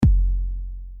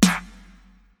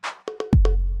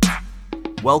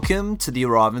Welcome to the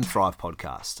Arrive and Thrive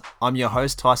podcast. I'm your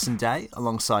host, Tyson Day,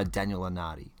 alongside Daniel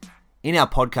Anardi. In our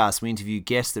podcast, we interview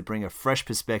guests that bring a fresh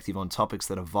perspective on topics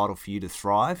that are vital for you to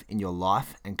thrive in your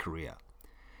life and career.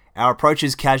 Our approach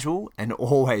is casual and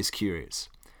always curious.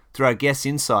 Through our guest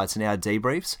insights and our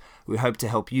debriefs, we hope to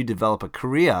help you develop a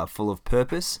career full of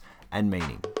purpose and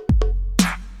meaning.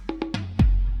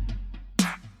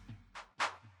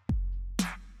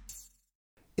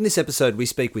 In this episode, we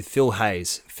speak with Phil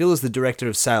Hayes. Phil is the Director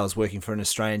of Sales working for an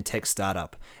Australian tech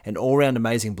startup. An all-round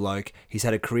amazing bloke, he's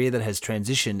had a career that has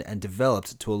transitioned and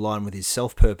developed to align with his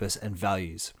self-purpose and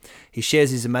values. He shares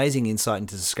his amazing insight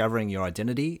into discovering your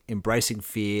identity, embracing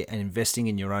fear, and investing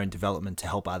in your own development to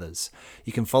help others.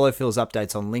 You can follow Phil's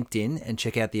updates on LinkedIn and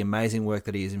check out the amazing work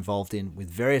that he is involved in with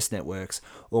various networks,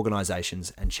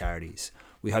 organisations, and charities.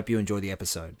 We hope you enjoy the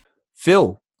episode.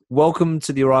 Phil, welcome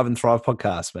to the Arrive and Thrive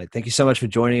podcast, mate. Thank you so much for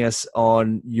joining us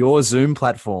on your Zoom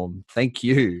platform. Thank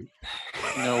you.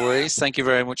 No worries. Thank you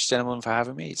very much, gentlemen, for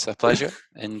having me. It's a pleasure.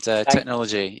 And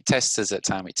technology tests us at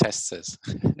time. It tests us.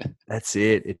 That's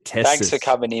it. It tests Thanks us. for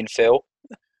coming in, Phil.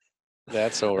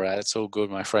 That's all right. It's all good,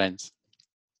 my friends.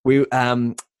 We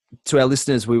to our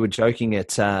listeners, we were joking at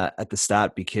the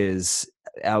start because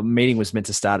our meeting was meant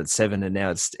to start at 7 and now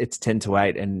it's 10 to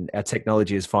 8 and our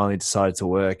technology has finally decided to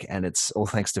work, and it's all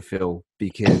thanks to Phil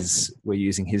because we're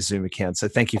using his Zoom account. So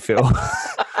thank you, Phil.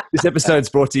 This episode's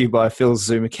brought to you by Phil's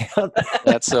Zoom account.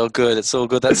 That's all good. It's all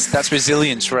good. That's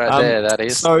resilience right there. That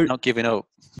is not giving up.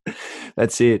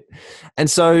 That's it. And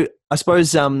so I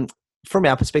suppose from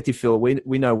our perspective, Phil,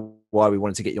 we know why we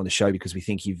wanted to get you on the show, because we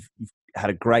think you've had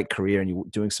a great career and you're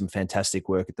doing some fantastic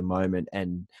work at the moment,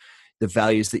 and the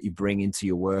values that you bring into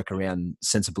your work around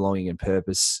sense of belonging and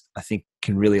purpose, I think,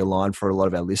 can really align for a lot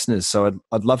of our listeners. So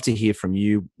I'd love to hear from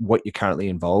you what you're currently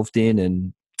involved in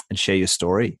and share your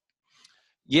story.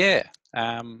 Yeah.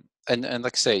 And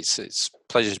like I say, it's a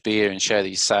pleasure to be here and share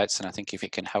these sites. And I think if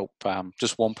it can help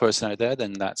just one person out there,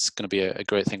 then that's going to be a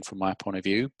great thing from my point of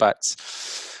view. But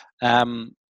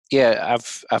yeah,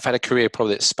 I've had a career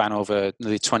probably that span over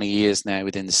nearly 20 years now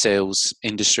within the sales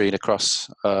industry and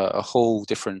across a whole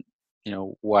different,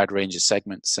 wide range of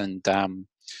segments, and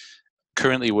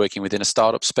currently working within a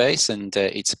startup space, and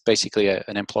it's basically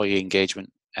an employee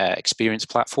engagement experience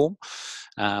platform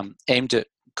aimed at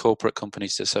corporate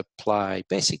companies to supply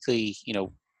basically,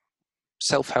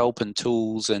 self-help and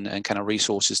tools and kind of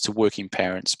resources to working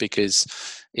parents, because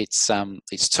it's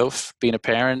tough being a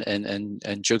parent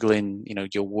and juggling,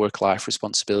 your work-life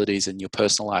responsibilities and your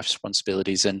personal life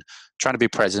responsibilities, and trying to be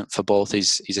present for both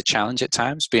is a challenge at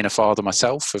times, being a father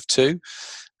myself of two.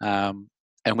 And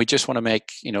we just want to make,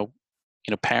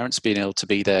 parents being able to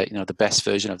be the best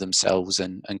version of themselves,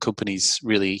 and companies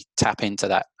really tap into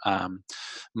that,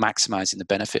 maximizing the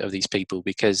benefit of these people,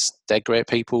 because they're great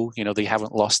people. They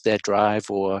haven't lost their drive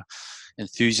or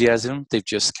enthusiasm. They've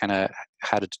just kind of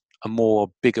had a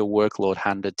more bigger workload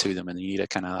handed to them, and you need to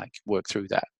kind of like work through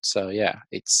that. So yeah,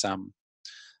 it's an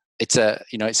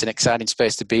exciting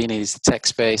space to be in. It's the tech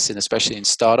space, and especially in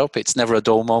startup, it's never a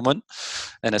dull moment,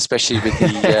 and especially with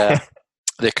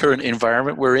the current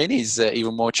environment we're in is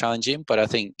even more challenging. But I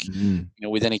think,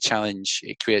 with any challenge,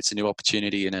 it creates a new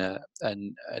opportunity and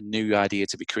a new idea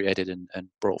to be created and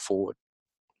brought forward.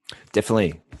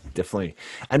 Definitely.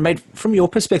 And mate, from your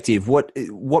perspective,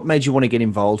 what made you want to get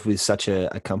involved with such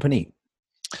a company?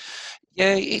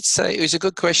 Yeah, it was a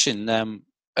good question.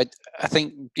 I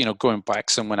think, going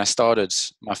back some when I started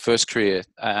my first career,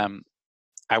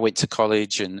 I went to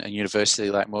college and university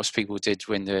like most people did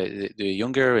when they're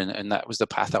younger, and that was the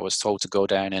path I was told to go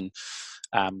down. And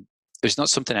it was not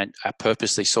something I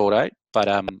purposely sought out, but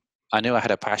I knew I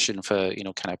had a passion for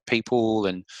kind of people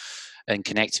and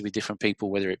connecting with different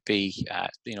people, whether it be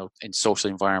in social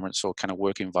environments or kind of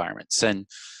work environments. And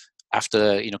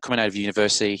after coming out of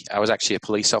university, I was actually a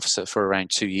police officer for around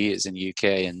 2 years in the UK,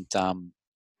 and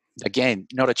again,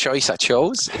 not a choice I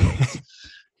chose.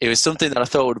 It was something that I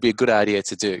thought would be a good idea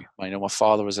to do. My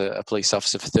father was a police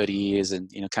officer for 30 years, and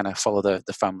kind of follow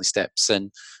the family steps.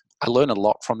 And I learned a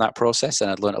lot from that process,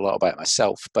 and I learned a lot about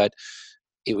myself. But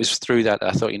it was through that I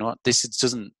thought, this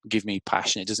doesn't give me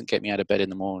passion. It doesn't get me out of bed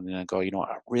in the morning and I go,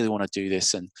 I really want to do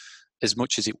this. And as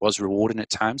much as it was rewarding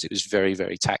at times, it was very,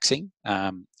 very taxing.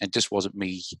 It just wasn't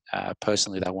me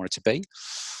personally that I wanted to be.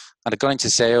 And I got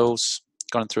into sales,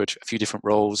 gone through a few different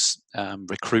roles,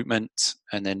 recruitment,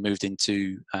 and then moved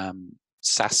into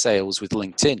SaaS sales with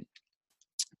LinkedIn.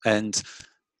 And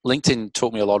LinkedIn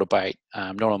taught me a lot about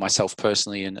not only myself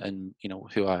personally and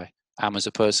who I am as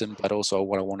a person, but also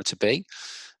what I wanted to be.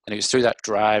 And it was through that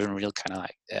drive and real kind of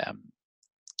like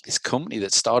this company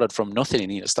that started from nothing.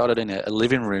 You know, started in a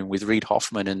living room with Reid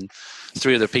Hoffman and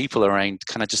 3 other people around,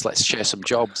 kind of just let's share some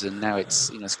jobs. And now it's,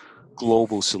 you know, it's a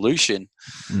global solution.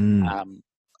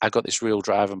 I got this real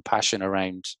drive and passion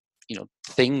around, you know,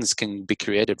 things can be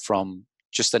created from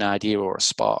just an idea or a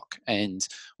spark, and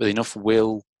with enough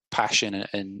will, passion,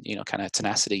 and you know, kind of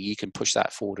tenacity, you can push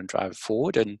that forward and drive it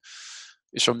forward. And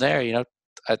it's from there, you know,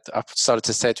 I started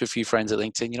to say to a few friends at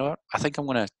LinkedIn, you know what, I think I'm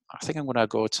gonna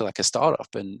go to like a startup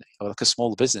and, or like a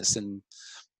smaller business. And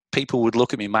people would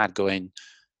look at me mad, going,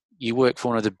 you work for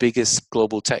one of the biggest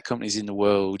global tech companies in the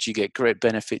world, you get great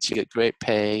benefits, you get great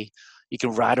pay, you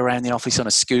can ride around the office on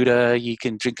a scooter, you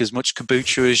can drink as much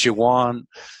kombucha as you want,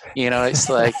 you know, it's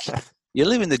like, you're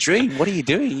living the dream, what are you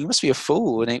doing, you must be a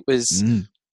fool. And it was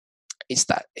it's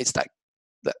that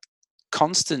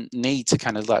constant need to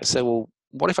kind of like say, well,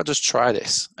 what if I just try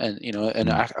this? And, you know, and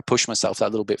I push myself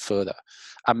that little bit further.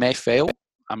 I may fail,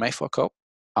 I may fuck up,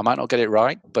 I might not get it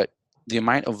right, but the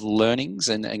amount of learnings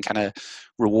and kind of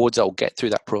rewards I'll get through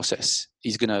that process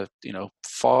is going to, you know,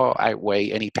 far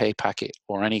outweigh any pay packet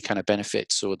or any kind of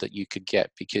benefits or that you could get,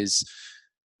 because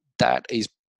that is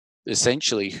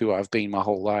essentially who I've been my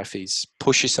whole life, is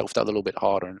push yourself that little bit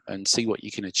harder and see what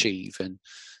you can achieve. And,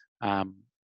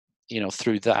 you know,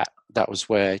 through that was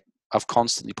where I've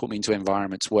constantly put me into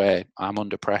environments where I'm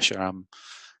under pressure. I'm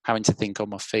having to think on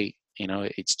my feet. You know,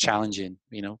 it's challenging,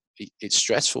 you know, it's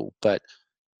stressful, but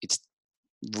it's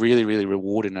really, really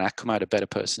rewarding. And I come out a better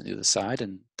person the other side.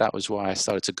 And that was why I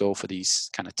started to go for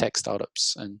these kind of tech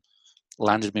startups and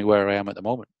landed me where I am at the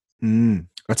moment.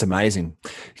 That's amazing.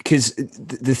 Because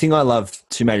the thing I love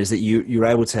too, mate, is that you're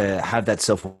able to have that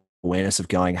self-awareness of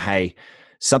going, hey,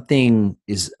 something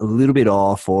is a little bit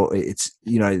off, or it's,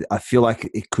 you know, I feel like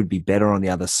it could be better on the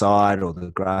other side, or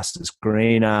the grass is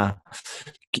greener.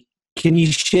 Can you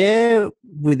share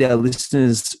with our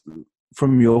listeners,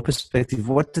 from your perspective,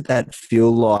 what did that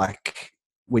feel like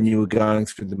when you were going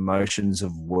through the motions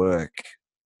of work?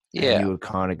 Yeah. And you were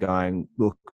kind of going,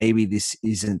 look, maybe this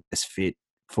isn't as fit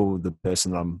for the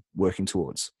person that I'm working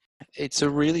towards? It's a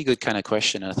really good kind of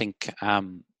question. I think,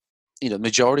 you know,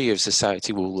 majority of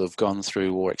society will have gone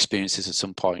through or experienced this at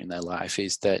some point in their life,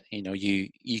 is that, you know, you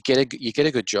get a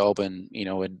good job, and, you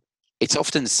know, and it's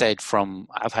often said from,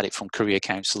 I've had it from career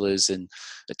counselors and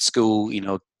at school, you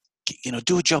know,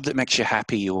 do a job that makes you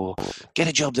happy, or get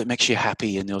a job that makes you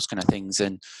happy, and those kind of things.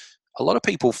 And a lot of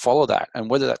people follow that, and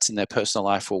whether that's in their personal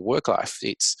life or work life,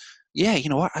 it's, yeah, you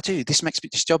know what, I do, this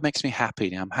job makes me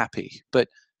happy, and I'm happy. But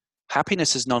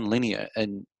happiness is non-linear,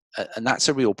 and that's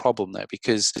a real problem there,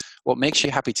 because what makes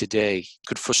you happy today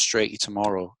could frustrate you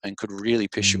tomorrow and could really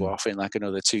piss you off in like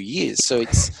another 2 years. So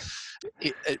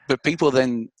but people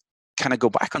then kind of go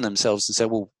back on themselves and say,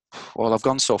 well, I've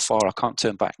gone so far, I can't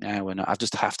turn back now, and I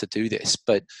just have to do this.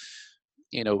 But,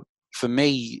 you know, for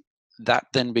me, that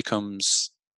then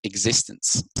becomes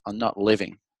existence and not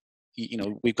living. You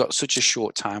know, we've got such a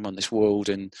short time on this world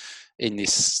and in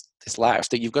this life,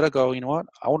 that you've got to go, you know what,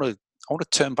 I want to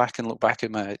turn back and look back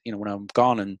at my, you know, when I'm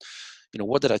gone, and, you know,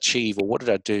 what did I achieve, or what did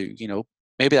I do? You know,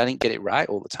 maybe I didn't get it right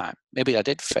all the time, maybe I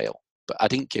did fail, but I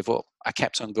didn't give up. I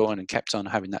kept on going and kept on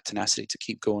having that tenacity to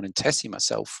keep going and testing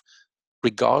myself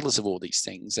regardless of all these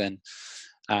things. And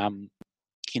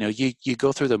you know, you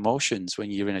go through the motions when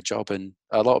you're in a job, and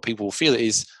a lot of people will feel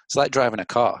it's like driving a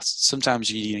car. Sometimes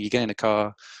you get in a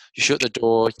car, you shut the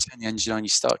door, you turn the engine on, you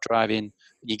start driving,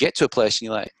 you get to a place and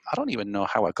you're like, I don't even know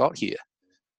how I got here,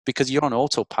 because you're on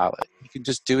autopilot. You can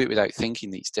just do it without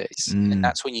thinking these days. And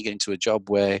that's when you get into a job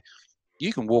where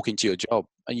you can walk into your job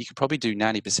and you can probably do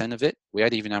 90% of it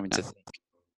without even having to think.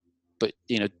 But,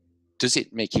 you know, does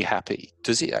it make you happy?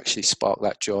 Does it actually spark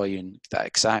that joy and that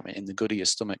excitement in the gut of your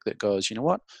stomach that goes, you know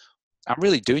what, I'm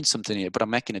really doing something here, but I'm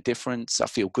making a difference. I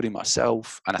feel good in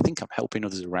myself, and I think I'm helping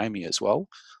others around me as well.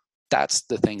 That's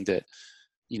the thing that,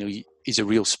 you know, is a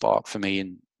real spark for me.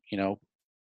 And, you know,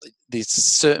 there's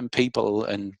certain people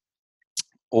and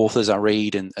authors I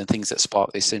read and things that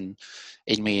spark this in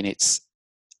me. And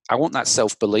I want that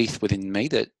self-belief within me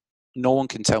that no one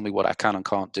can tell me what I can and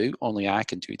can't do. Only I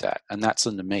can do that. And that's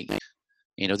under me.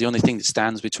 You know, the only thing that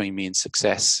stands between me and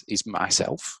success is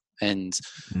myself. And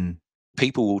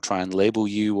people will try and label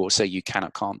you or say you can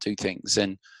or can't do things.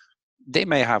 And they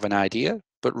may have an idea,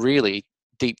 but really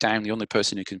deep down, the only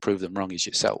person who can prove them wrong is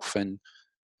yourself. And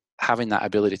having that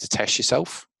ability to test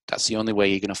yourself, that's the only way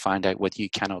you're going to find out whether you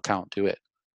can or can't do it.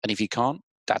 And if you can't,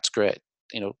 that's great.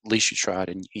 You know, at least you tried,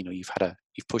 and, you know, you've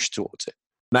pushed towards it.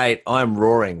 Mate, I'm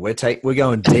roaring. We're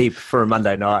going deep for a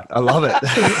Monday night. I love it.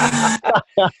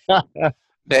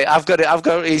 I've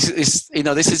got it's, you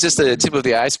know, this is just the tip of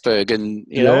the iceberg, and,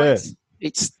 you know,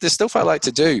 it's the stuff I like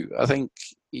to do. I think,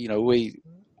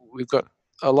 we've got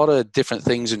a lot of different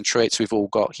things and traits we've all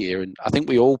got here, and I think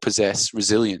we all possess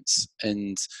resilience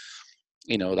and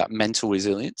that mental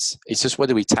resilience. It's just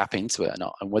whether we tap into it or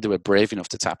not, and whether we're brave enough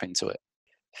to tap into it.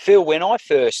 Phil, when I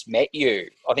first met you,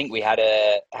 I think we had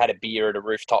a beer at a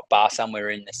rooftop bar somewhere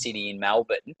in the city in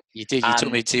Melbourne. You did. You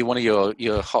took me to one of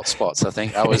your hot spots. I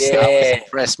think I was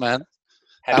impressed, man.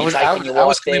 Have you taken your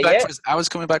wife there yet? I was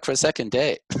coming back for a second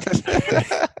date.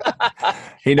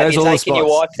 He knows all the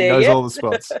spots. He knows all the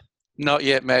spots. Not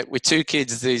yet, mate. With 2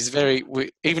 kids,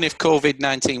 even if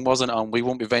COVID-19 wasn't on, we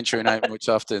won't be venturing out much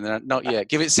often. Not yet.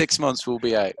 Give it 6 months, we'll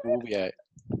be out.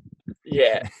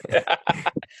 Yeah.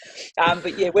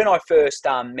 But yeah, when I first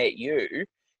met you,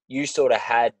 you sort of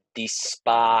had this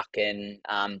spark and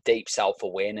deep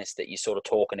self-awareness that you're sort of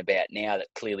talking about now that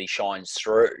clearly shines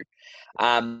through.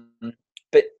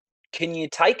 But can you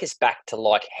take us back to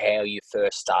like how you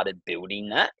first started building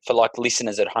that for like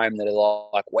listeners at home that are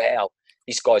like, wow,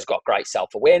 this guy's got great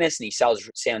self-awareness and he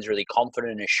sounds really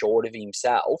confident and assured of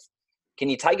himself. Can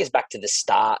you take us back to the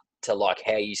start to like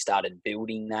how you started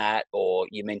building that? Or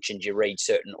you mentioned you read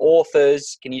certain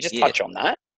authors. Can you just touch on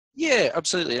that? Yeah,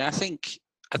 absolutely. And I think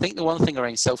the one thing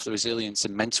around self-resilience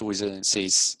and mental resilience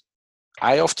is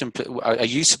I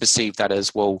used to perceive that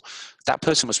as, well, that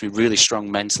person must be really strong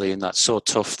mentally and that's so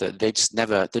tough that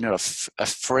they're not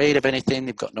afraid of anything.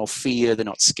 They've got no fear. They're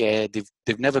not scared.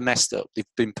 They've never messed up. They've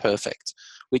been perfect,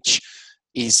 which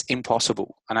is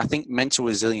impossible. And I think mental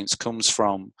resilience comes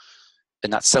from,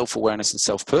 and that self-awareness and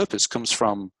self-purpose comes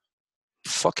from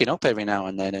fucking up every now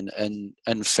and then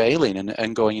and failing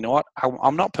and going, you know what,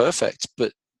 I'm not perfect,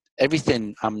 but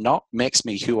everything I'm not makes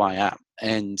me who I am.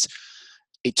 And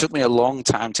it took me a long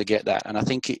time to get that. And I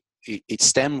think it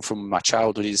stemmed from my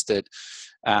childhood, is that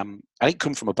I didn't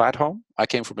come from a bad home. I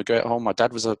came from a great home. My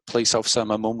dad was a police officer.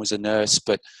 My mum was a nurse,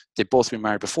 but they'd both been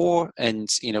married before. And,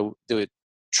 there were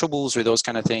troubles with those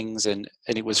kind of things. And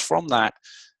it was from that,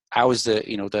 I was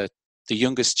the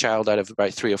youngest child out of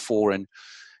about 3 or 4. And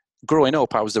growing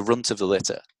up, I was the runt of the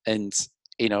litter. And,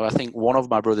 I think one of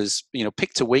my brothers,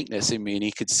 picked a weakness in me and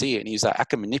he could see it. And he was like, I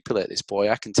can manipulate this boy.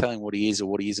 I can tell him what he is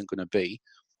or what he isn't going to be.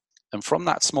 And from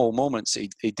that small moments,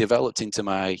 it developed into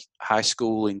my high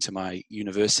school, into my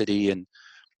university. And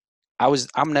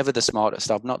I'm never the smartest.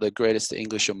 I'm not the greatest at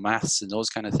English or maths and those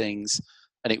kind of things.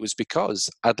 And it was because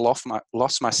I'd lost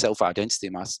my self-identity,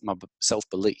 my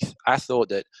self-belief. I thought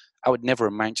that I would never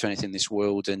amount to anything in this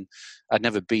world and I'd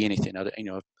never be anything.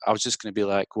 I was just going to be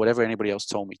like whatever anybody else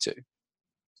told me to.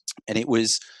 And it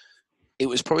was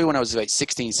probably when I was about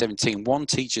 16, 17, one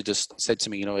teacher just said to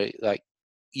me, like,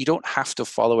 you don't have to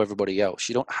follow everybody else.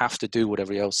 You don't have to do what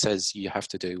everybody else says you have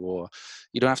to do, or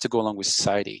you don't have to go along with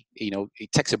society.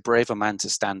 It takes a braver man to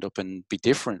stand up and be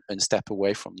different and step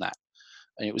away from that.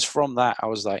 And it was from that I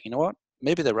was like, you know what?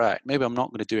 Maybe they're right. Maybe I'm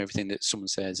not going to do everything that someone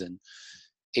says. And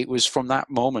it was from that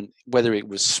moment, whether it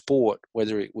was sport,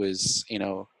 whether it was,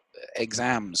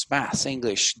 exams, maths,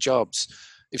 English, jobs.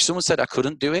 If someone said I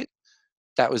couldn't do it,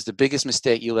 that was the biggest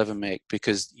mistake you'll ever make,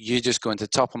 because you're just going to the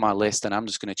top of my list and I'm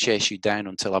just going to chase you down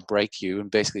until I break you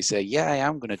and basically say, yeah, I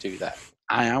am going to do that.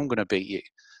 I am going to beat you.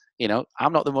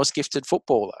 I'm not the most gifted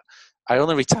footballer. I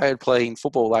only retired playing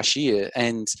football last year,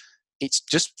 and it's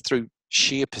just through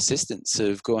sheer persistence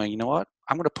of going, you know what,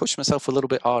 I'm going to push myself a little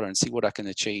bit harder and see what I can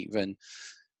achieve. And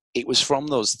it was from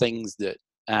those things that,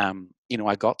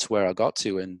 I got to where I got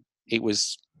to, and it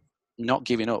was not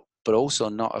giving up, but also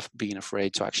not being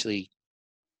afraid to actually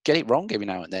get it wrong every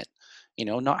now and then,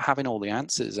 not having all the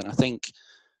answers. And I think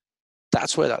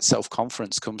that's where that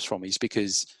self-confidence comes from, is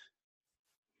because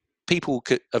people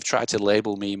have tried to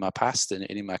label me in my past and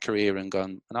in my career and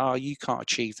gone, oh, you can't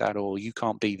achieve that, or you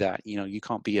can't be that, you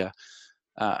can't be a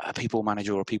people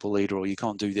manager or a people leader, or you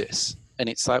can't do this. And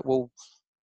it's like, well,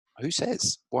 who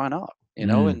says? Why not?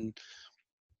 And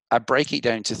I break it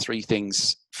down to 3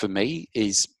 things for me: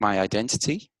 is my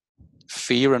identity,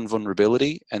 fear and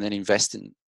vulnerability, and then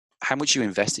investing. How much you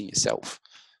invest in yourself.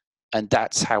 And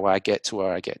that's how I get to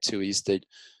where I get to, is that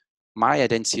my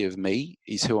identity of me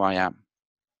is who I am.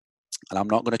 And I'm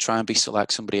not going to try and be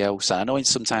like somebody else. And I know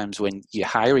sometimes when you're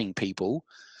hiring people,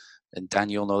 and Dan,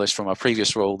 you'll know this from our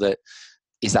previous role, that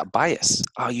is that bias.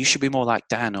 Oh, you should be more like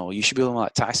Dan, or you should be more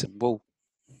like Tyson. Well,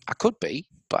 I could be,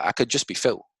 but I could just be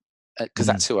Phil, because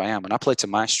that's who I am. And I play to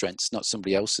my strengths, not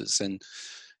somebody else's. And,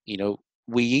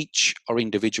 we each are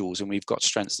individuals and we've got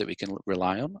strengths that we can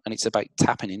rely on. And it's about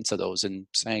tapping into those and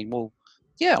saying, well,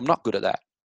 yeah, I'm not good at that,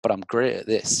 but I'm great at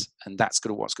this. And that's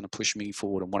what's going to push me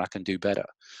forward and what I can do better.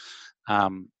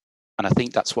 And I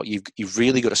think that's what you've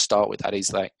really got to start with. That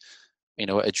is like,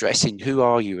 addressing who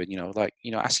are you? And,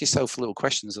 ask yourself little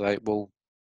questions like, well,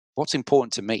 what's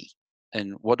important to me,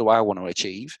 and what do I want to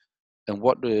achieve, and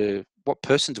what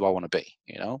person do I want to be?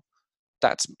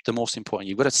 That's the most important.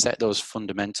 You've got to set those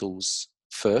fundamentals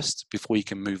first before you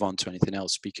can move on to anything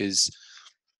else, because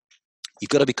you've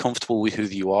got to be comfortable with who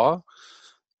you are.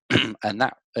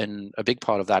 and a big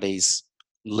part of that is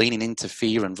leaning into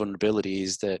fear and vulnerability,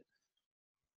 is that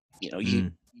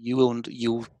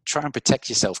you'll try and protect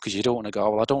yourself, because you don't want to go,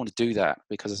 well, I don't want to do that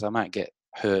because I might get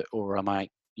hurt, or I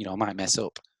might mess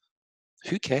up.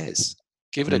 Who cares?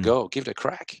 Give it a go, give it a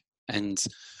crack. And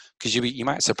because you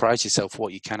might surprise yourself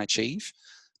what you can achieve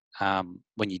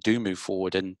when you do move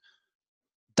forward. And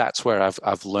that's where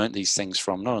I've learned these things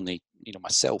from, not only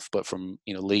myself, but from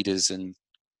leaders and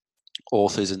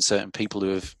authors and certain people who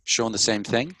have shown the same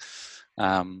thing.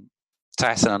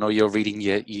 Tyson, I know you're reading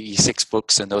your 6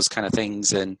 books and those kind of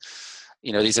things, and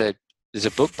there's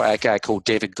a book by a guy called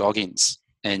David Goggins,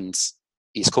 and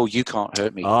it's called You Can't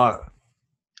Hurt Me. Oh,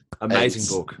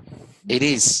 amazing book. It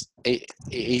is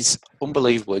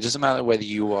unbelievable. It doesn't matter whether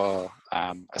you are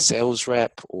a sales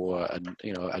rep or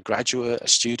a graduate, a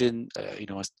student,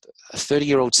 a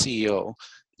 30-year-old CEO.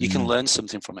 You can learn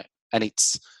something from it, and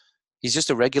he's just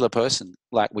a regular person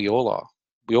like we all are.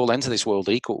 We all enter this world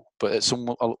equal, but at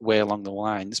some way along the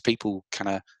lines, people kind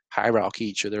of hierarchy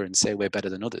each other and say we're better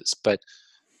than others. But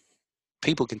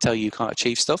people can tell you can't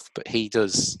achieve stuff, but he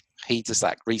does. He just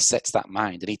resets that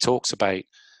mind, and he talks about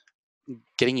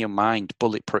getting your mind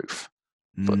bulletproof.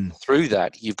 But through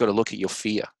that, you've got to look at your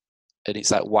fear, and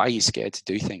it's like, why are you scared to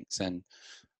do things, and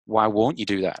why won't you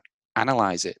do that?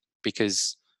 Analyze it,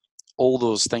 because all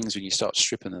those things, when you start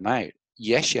stripping them out,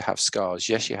 yes, you have scars,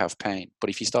 yes, you have pain, but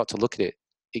if you start to look at it,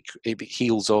 it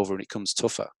heals over and it becomes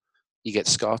tougher. You get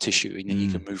scar tissue, and then you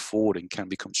can move forward and can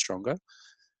become stronger.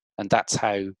 And that's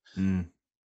how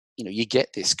you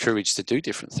get this courage to do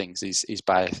different things, is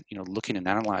by looking and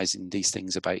analyzing these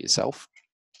things about yourself.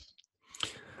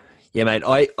 Yeah, mate.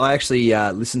 I actually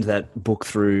listened to that book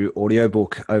through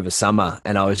audiobook over summer,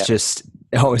 and I was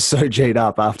I was so G'd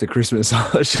up after Christmas. I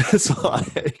was just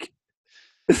like,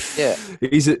 yeah,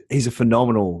 he's a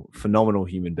phenomenal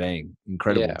human being.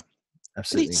 Incredible. Yeah.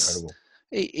 Absolutely incredible.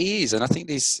 He is, and I think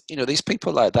these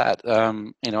people like that.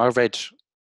 I read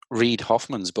Reid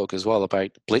Hoffman's book as well about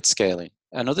blitzscaling.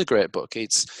 Another great book.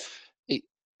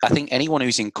 I think anyone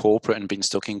who's in corporate and been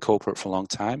stuck in corporate for a long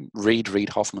time, read Reid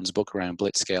Hoffman's book around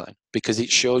blitzscaling, because it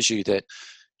shows you that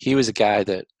he was a guy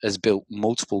that has built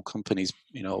multiple companies,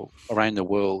 around the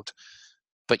world.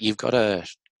 But you've got to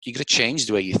change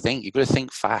the way you think. You've got to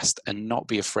think fast and not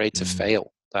be afraid to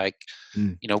fail.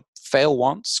 Fail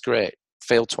once, great.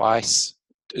 Fail twice.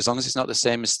 As long as it's not the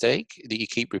same mistake that you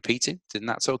keep repeating, then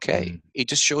that's okay. It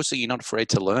just shows that you're not afraid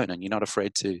to learn, and you're not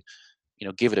afraid to,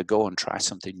 give it a go and try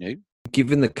something new.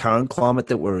 Given the current climate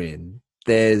that we're in,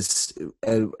 there's,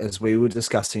 as we were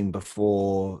discussing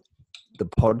before the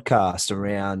podcast,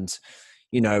 around,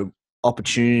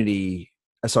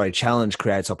 challenge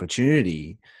creates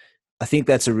opportunity. I think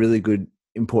that's a really good,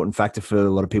 important factor for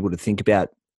a lot of people to think about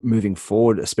moving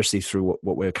forward, especially through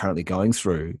what we're currently going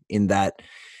through, in that,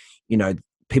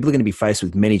 people are going to be faced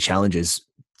with many challenges.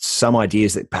 Some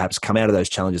ideas that perhaps come out of those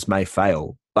challenges may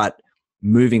fail, but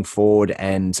moving forward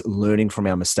and learning from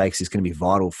our mistakes is going to be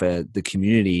vital for the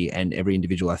community and every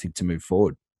individual, I think, to move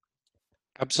forward.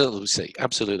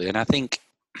 Absolutely. And I think,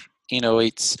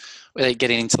 it's without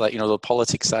getting into the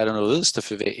politics side and all the other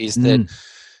stuff of it, is that,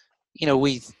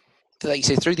 we, like you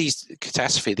say, through these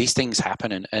catastrophe, these things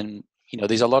happen, and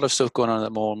there's a lot of stuff going on at the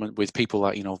moment with people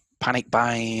like, panic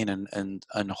buying and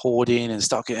hoarding and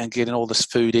stocking and getting all this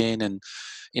food in, and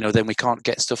then we can't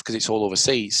get stuff because it's all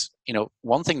overseas.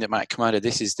 One thing that might come out of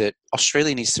this is that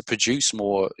Australia needs to produce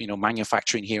more,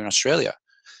 manufacturing here in Australia.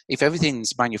 If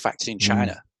everything's manufactured in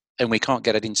China and we can't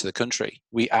get it into the country,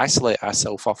 we isolate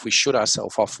ourselves off, we shut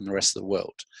ourselves off from the rest of the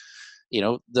world.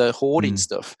 The hoarding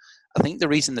stuff, I think the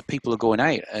reason that people are going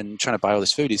out and trying to buy all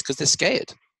this food is because they're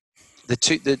scared.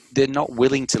 They're not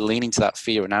willing to lean into that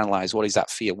fear and analyze, what is that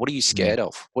fear? What are you scared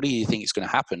of? What do you think is going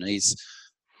to happen?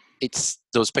 It's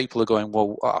those people are going,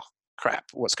 well, oh crap,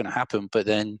 what's going to happen? But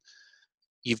then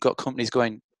you've got companies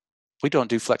going, we don't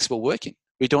do flexible working.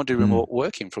 We don't do remote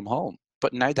working from home.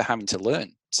 But now they're having to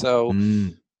learn. So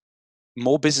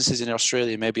more businesses in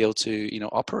Australia may be able to,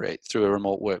 operate through a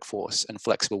remote workforce and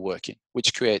flexible working,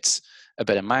 which creates a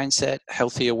better mindset,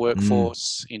 healthier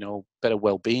workforce, better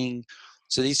well-being.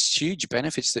 So these huge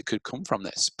benefits that could come from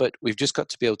this, but we've just got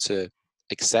to be able to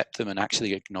accept them and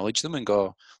actually acknowledge them and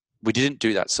go, we didn't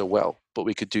do that so well, but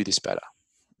we could do this better.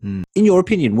 In your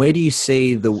opinion, where do you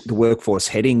see the workforce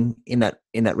heading in that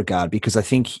regard? Because I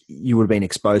think you would have been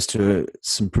exposed to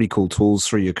some pretty cool tools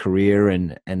through your career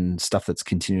and stuff that's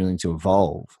continuing to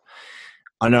evolve.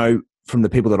 I know from the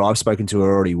people that I've spoken to who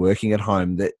are already working at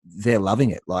home that they're loving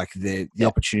it. Like the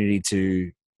opportunity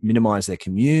to minimize their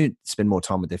commute, spend more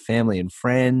time with their family and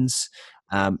friends,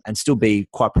 and still be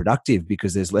quite productive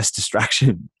because there's less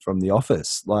distraction from the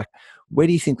office. Like, where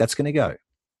do you think that's going to go?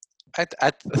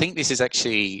 I think this is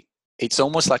actually, it's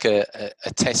almost like a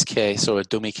test case or a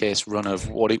dummy case run of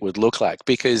what it would look like,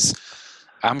 because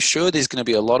I'm sure there's going to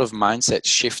be a lot of mindsets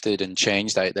shifted and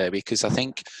changed out there, because I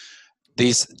think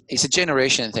it's a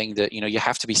generation thing that, you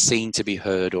have to be seen to be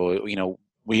heard, or,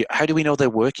 how do we know they're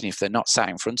working if they're not sat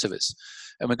in front of us?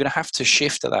 And we're going to have to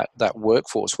shift to that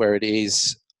workforce where it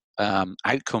is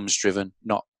outcomes driven,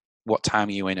 not what time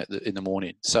are you in in the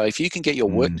morning. So if you can get your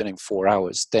work done in 4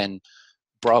 hours, then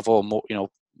bravo, more,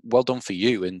 well done for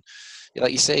you. And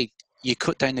like you say, you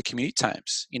cut down the commute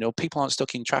times. People aren't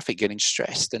stuck in traffic getting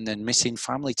stressed and then missing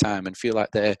family time and feel like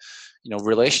they're,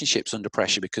 relationships under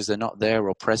pressure because they're not there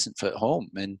or present at home.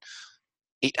 And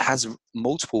it has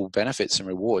multiple benefits and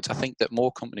rewards. I think that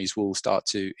more companies will start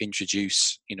to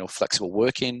introduce, flexible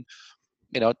working.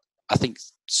 I think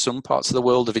some parts of the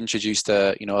world have introduced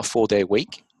a 4-day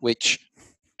week, which,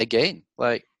 again,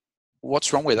 like,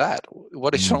 what's wrong with that?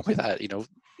 What is wrong with that?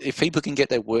 If people can get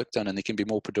their work done and they can be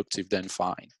more productive, then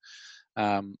fine.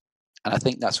 And I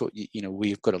think that's what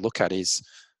we've got to look at is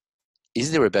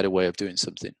there a better way of doing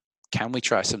something? Can we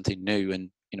try something new? And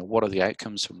what are the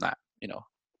outcomes from that?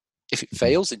 If it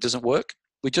fails, it doesn't work,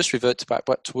 we just revert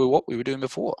back to what we were doing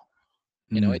before.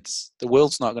 It's, the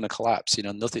world's not going to collapse.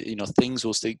 Nothing. Things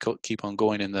will still keep on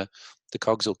going, and the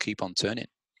cogs will keep on turning.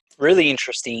 Really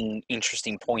interesting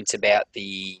points about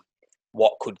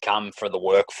what could come for the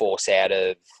workforce out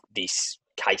of this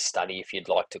case study, if you'd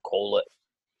like to call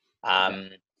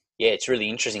it. It's really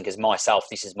interesting because myself,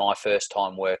 this is my first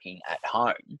time working at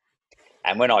home.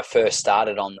 And when I first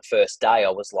started on the first day, I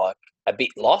was like a bit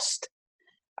lost.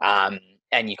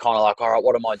 And you're kind of like, all right,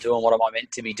 what am I doing? What am I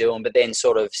meant to be doing? But then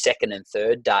sort of second and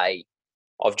third day,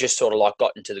 I've just sort of like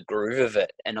got into the groove of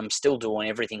it, and I'm still doing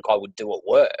everything I would do at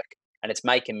work. And it's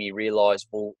making me realize,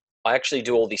 well, I actually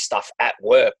do all this stuff at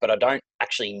work, but I don't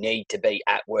actually need to be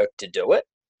at work to do it.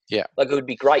 Yeah. Like, it would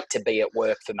be great to be at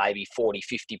work for maybe 40,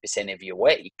 50% of your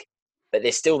week, but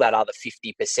there's still that other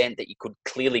 50% that you could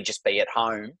clearly just be at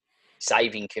home,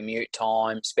 saving commute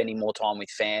time, spending more time with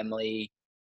family,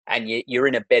 and you're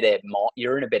in a better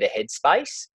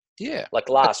headspace. Yeah. Like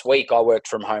last week, I worked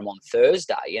from home on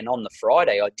Thursday, and on the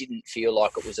Friday, I didn't feel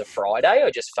like it was a Friday.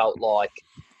 I just felt like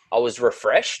I was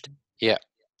refreshed. Yeah.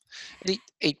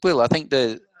 It will. I think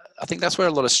that's where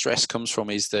a lot of stress comes from,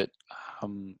 is that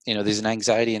there's an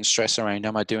anxiety and stress around,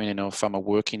 am I doing enough? Am I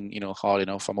working hard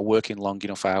enough? Am I working long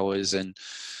enough hours? And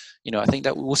I think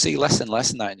that we'll see less and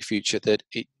less in that in the future, that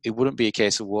it wouldn't be a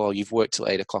case of, well, you've worked till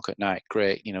 8:00 at night,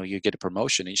 great, you get a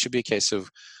promotion. It should be a case of,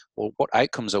 well, what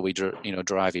outcomes are we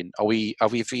driving?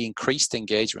 Have we increased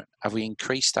engagement? Have we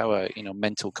increased our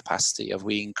mental capacity? Have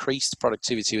we increased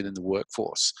productivity within the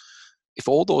workforce? If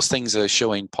all those things are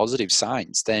showing positive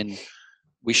signs, then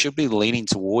we should be leaning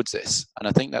towards this. And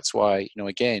I think that's why,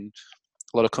 again,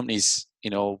 a lot of companies,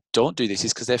 don't do this,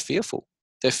 is because they're fearful.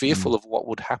 They're fearful of what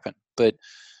would happen. But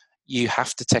you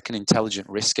have to take an intelligent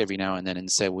risk every now and then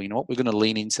and say, well, you know what, we're going to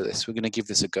lean into this. We're going to give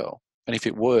this a go. And if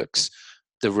it works,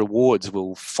 the rewards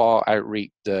will far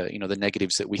outreach the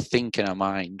negatives that we think in our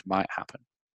mind might happen.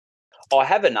 I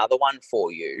have another one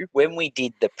for you. When we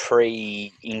did the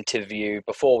pre-interview,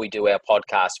 before we do our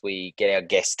podcast, we get our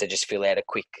guests to just fill out a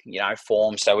quick,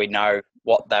 form so we know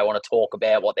what they want to talk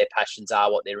about, what their passions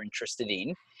are, what they're interested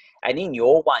in. And in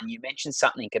your one, you mentioned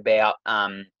something about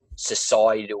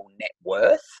societal net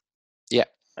worth. Yeah.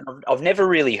 And I've never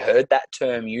really heard that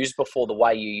term used before the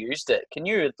way you used it. Can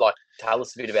you tell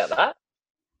us a bit about that?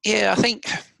 Yeah, I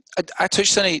think I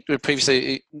touched on it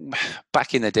previously.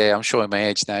 Back in the day, I'm showing my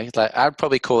age now. I'd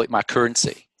probably call it my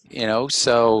currency.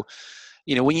 So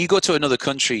when you go to another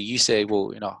country, you say,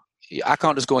 well, I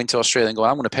can't just go into Australia and go,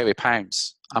 I'm going to pay with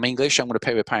pounds. I'm English, I'm going to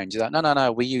pay with pounds. You're like,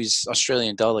 no, we use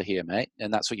Australian dollar here, mate,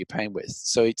 and that's what you're paying with.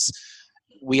 So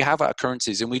we have our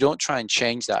currencies, and we don't try and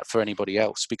change that for anybody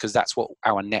else, because that's what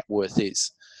our net worth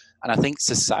is. And I think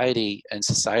society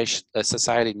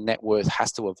net worth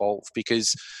has to evolve,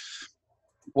 because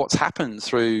what's happened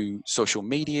through social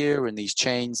media and these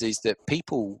chains is that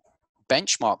people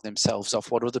benchmark themselves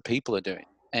off what other people are doing.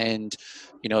 And,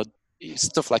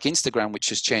 stuff like Instagram, which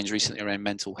has changed recently around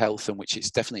mental health, and which it's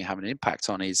definitely having an impact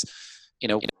on, is,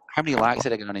 how many likes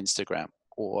did I get on Instagram?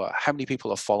 or how many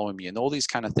people are following me, and all these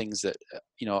kind of things that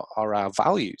are our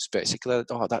values basically.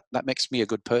 Oh, that makes me a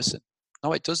good person.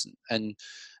 No, it doesn't. And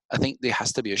I think there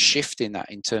has to be a shift in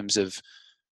that, in terms of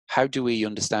how do we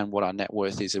understand what our net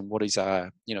worth is and what is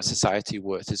our society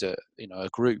worth as a a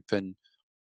group. And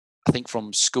I think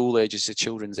from school ages to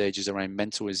children's ages around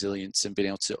mental resilience and being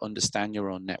able to understand your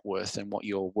own net worth and what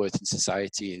your worth in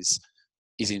society is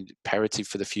imperative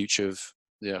for the future of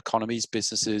the economies,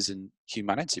 businesses, and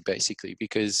humanity, basically,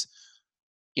 because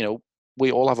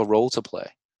we all have a role to play.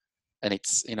 And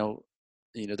it's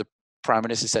the Prime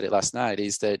Minister said it last night,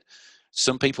 is that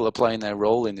some people are playing their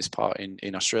role in this part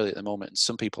in Australia at the moment, and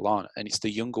some people aren't. And it's the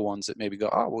younger ones that maybe go,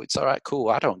 oh, well, it's all right, cool,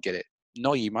 I don't get it.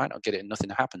 No, you might not get it and nothing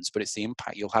happens, but it's the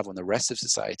impact you'll have on the rest of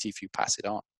society if you pass it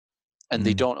on. And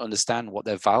they don't understand what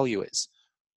their value is.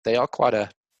 They are quite a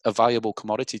valuable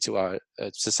commodity to our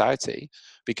society,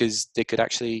 because they could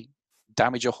actually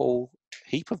damage a whole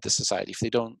heap of the society if they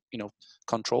don't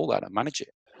control that and manage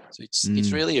it. So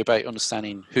it's really about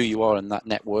understanding who you are and that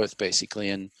net worth, basically.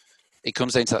 And it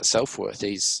comes down to that self-worth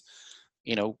is,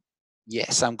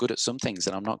 yes, I'm good at some things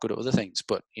and I'm not good at other things,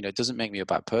 but it doesn't make me a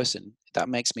bad person. That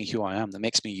makes me who I am. That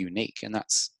makes me unique. And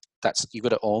that's you've got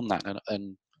to own that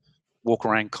and walk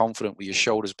around confident with your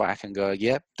shoulders back and go,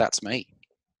 yeah, that's me.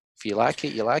 If you like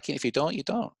it, you like it. If you don't, you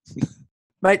don't.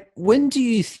 Mate, when do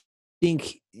you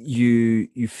think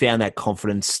you found that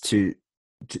confidence to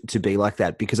be like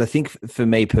that? Because I think for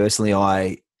me personally,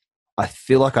 I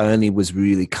feel like I only was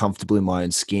really comfortable in my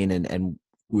own skin and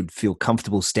would feel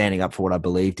comfortable standing up for what I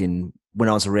believed in when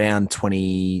I was around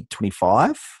 20,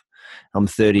 25. I'm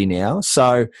 30 now.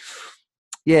 So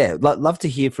yeah, love to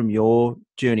hear from your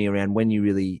journey around when you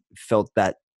really felt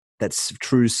that's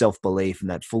true self-belief and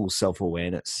that full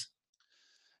self-awareness.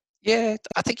 Yeah,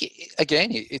 I think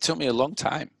it took me a long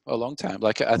time.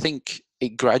 Like, I think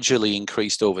it gradually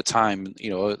increased over time.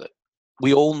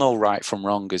 We all know right from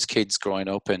wrong as kids growing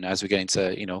up, and as we get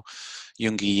into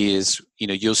younger years,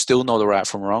 you'll still know the right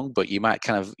from wrong, but you might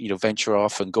kind of venture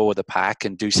off and go with the pack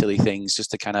and do silly things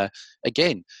just to kind of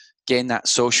again gain that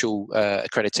social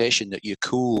accreditation that you're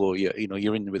cool, or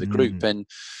you're in with a group. And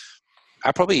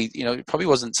I probably it probably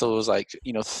wasn't until I was like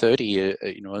 30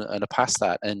 and I passed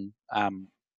that. And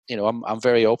I'm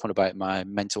very open about my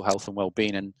mental health and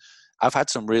well-being, and I've had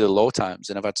some really low times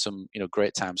and I've had some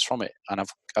great times from it, and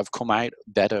I've come out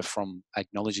better from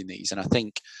acknowledging these. And I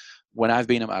think when I've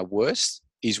been at my worst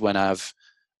is when I've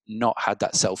not had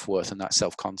that self-worth and that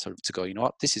self-concept to go, you know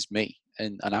what, this is me,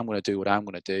 and I'm going to do what I'm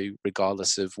going to do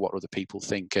regardless of what other people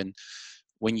think. And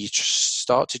when you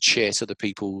start to chase other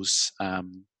people's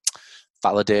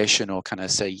validation, or kind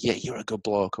of say, yeah, you're a good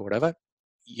bloke or whatever,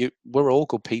 we're all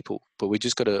good people, but we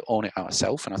just got to own it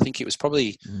ourselves. And I think it was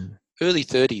probably early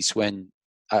 30s when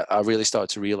I really started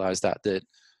to realize that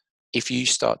if you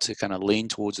start to kind of lean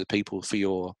towards the people for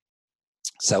your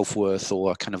self-worth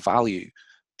or kind of value,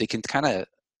 they can kind of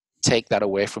take that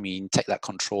away from you and take that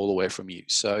control away from you.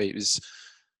 So it was,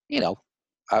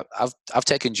 I've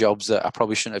taken jobs that I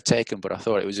probably shouldn't have taken, but I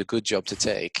thought it was a good job to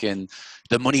take, and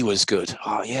the money was good.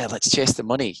 Oh yeah, let's chase the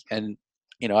money. And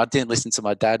I didn't listen to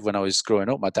my dad when I was growing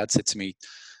up. My dad said to me,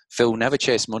 Phil, never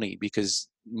chase money, because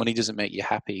money doesn't make you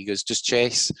happy. He goes, just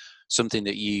chase something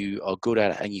that you are good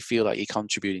at and you feel like you're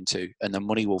contributing to, and the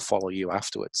money will follow you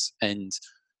afterwards. And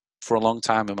for a long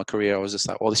time in my career, I was just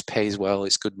like, oh, this pays well,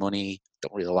 it's good money,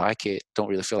 don't really like it, don't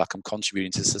really feel like I'm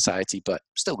contributing to society, but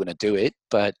I'm still going to do it.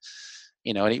 But,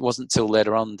 and it wasn't until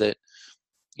later on that,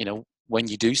 when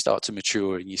you do start to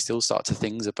mature and you still start to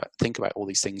think about all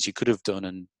these things you could have done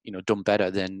and done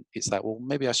better, then it's like, well,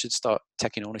 maybe I should start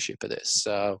taking ownership of this.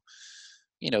 So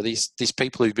these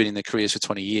people who've been in their careers for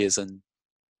 20 years and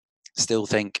still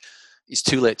think it's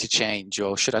too late to change,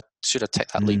 or should I take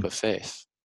that leap of faith?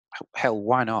 Hell,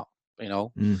 why not?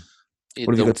 What have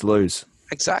you got to lose?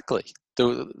 Exactly.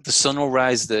 The sun will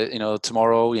rise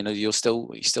tomorrow. You'll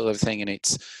still everything, and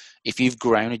it's, if you've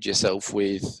grounded yourself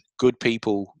with good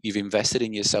people, you've invested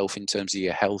in yourself in terms of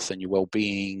your health and your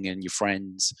well-being and your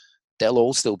friends, they'll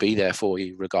all still be there for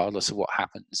you regardless of what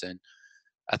happens. And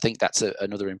I think that's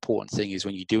another important thing, is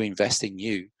when you do invest in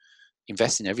you,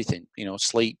 invest in everything,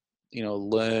 sleep,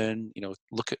 learn,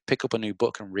 pick up a new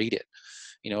book and read it,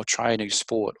 try a new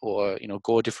sport, or,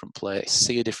 go a different place,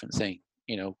 see a different thing,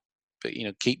 but,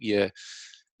 keep your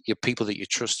people that you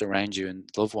trust around you and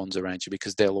loved ones around you,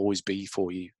 because they'll always be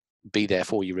there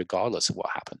for you regardless of what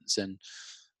happens. And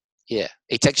yeah,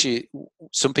 it takes you,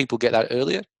 some people get that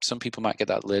earlier, some people might get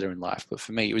that later in life, but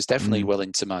for me it was definitely well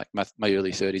into my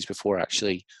early 30s before I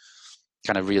actually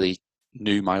kind of really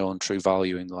knew my own true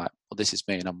value, and like, well, this is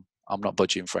me and I'm not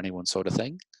budging for anyone, sort of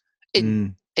thing.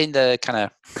 in the kind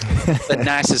of the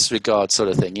nicest regard sort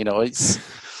of thing. It's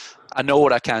I know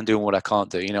what I can do and what I can't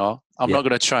do. I'm not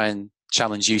going to try and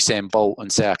challenge Usain Bolt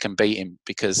and say I can beat him,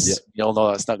 because you all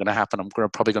know that's not going to happen. I'm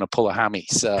probably going to pull a hammy.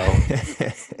 So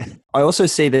I also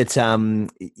see that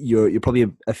you're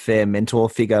probably a fair mentor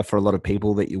figure for a lot of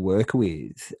people that you work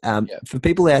with. For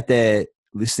people out there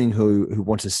listening who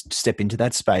want to step into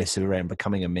that space around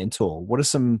becoming a mentor, what are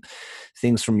some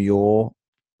things from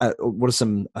what are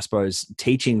some, I suppose,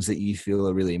 teachings that you feel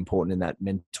are really important in that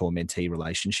mentor-mentee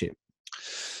relationship?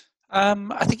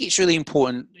 I think it's really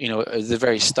important, at the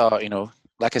very start,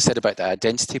 like I said about the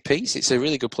identity piece, it's a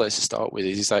really good place to start with.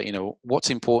 Is like, what's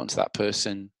important to that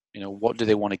person? What do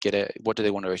they want to get at? What do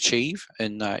they want to achieve?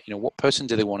 And, what person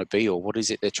do they want to be, or what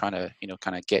is it they're trying to,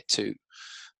 kind of get to?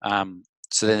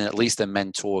 So then at least the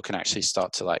mentor can actually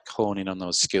start to like hone in on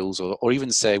those skills, or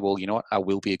even say, well, you know what, I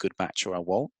will be a good match or I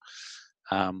won't.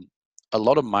 A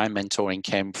lot of my mentoring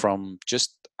came from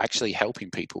just actually helping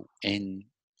people in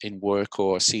work,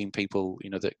 or seeing people,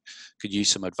 that could use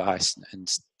some advice, and,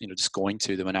 just going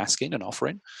to them and asking and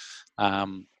offering,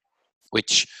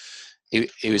 which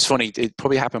it was funny. It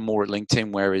probably happened more at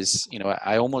LinkedIn, whereas,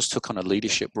 I almost took on a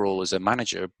leadership role as a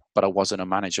manager, but I wasn't a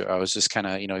manager. I was just kind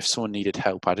of, if someone needed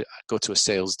help, I'd go to a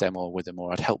sales demo with them,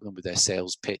 or I'd help them with their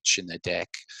sales pitch and their deck.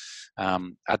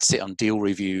 I'd sit on deal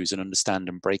reviews and understand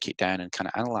and break it down and kind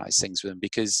of analyze things with them,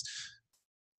 because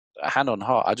hand on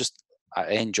heart,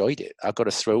 I enjoyed it. I got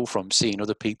a thrill from seeing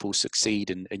other people succeed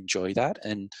and enjoy that.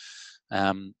 And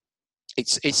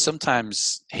it's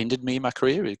sometimes hindered me in my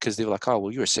career, because they were like, oh,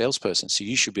 well, you're a salesperson, so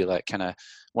you should be like kind of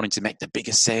wanting to make the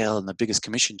biggest sale and the biggest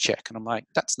commission check. And I'm like,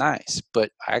 that's nice,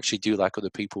 but I actually do like other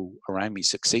people around me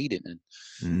succeeding.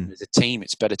 And as a team,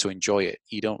 it's better to enjoy it.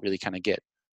 You don't really kind of get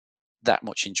that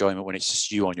much enjoyment when it's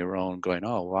just you on your own going,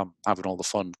 oh, well, I'm having all the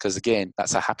fun, because again,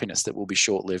 that's a happiness that will be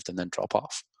short-lived and then drop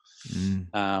off.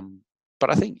 But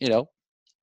I think,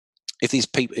 if these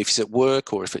people, if it's at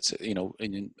work, or if it's,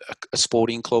 in a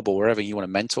sporting club or wherever you want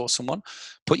to mentor someone,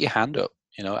 put your hand up,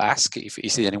 ask if you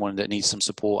see anyone that needs some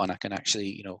support and I can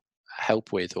actually,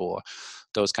 help with, or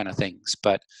those kind of things.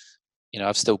 But,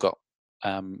 I've still got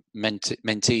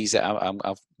mentees that I'm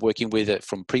working with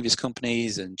from previous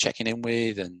companies and checking in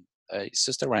with, and it's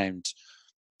just around,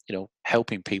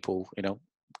 helping people. As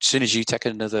soon as you take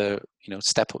another,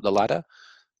 step up the ladder,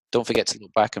 don't forget to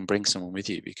look back and bring someone with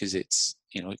you, because it's,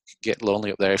 it can get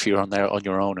lonely up there if you're on there on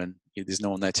your own and there's no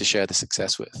one there to share the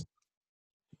success with.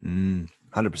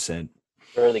 100%.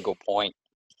 Really good point.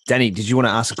 Danny, did you want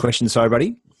to ask a question? Sorry,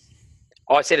 buddy.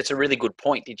 Oh, I said it's a really good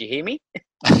point. Did you hear me?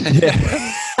 Yeah.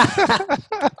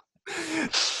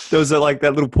 There was that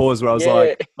little pause where I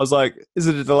was like, is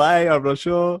it a delay? I'm not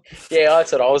sure. Yeah,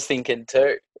 that's what I was thinking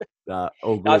too.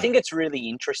 All good. I think it's really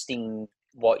interesting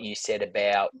what you said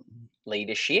about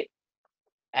leadership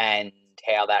and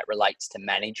how that relates to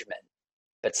management.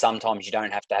 But sometimes you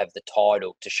don't have to have the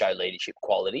title to show leadership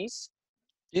qualities.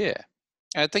 Yeah.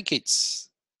 I think it's,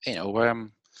 it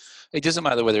doesn't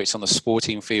matter whether it's on the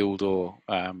sporting field or,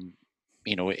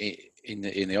 in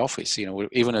the office,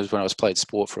 even as when I was playing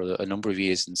sport for a number of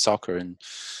years in soccer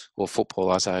or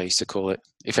football, as I used to call it.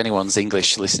 If anyone's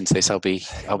English listen to this, I'll be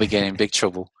getting in big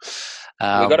trouble.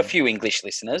 We've got a few English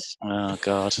listeners. Oh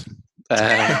God.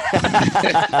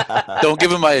 Don't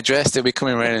give them my address. They'll be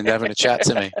coming around and having a chat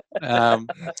to me.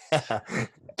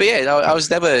 But yeah, I was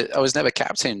never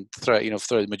captain throughout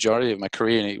the majority of my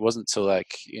career, and it wasn't until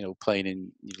playing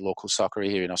in local soccer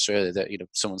here in Australia that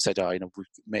someone said, "Oh, we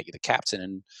make you the captain,"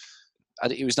 and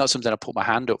it was not something I put my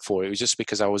hand up for. It was just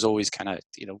because I was always kind of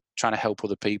trying to help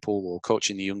other people or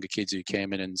coaching the younger kids who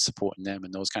came in and supporting them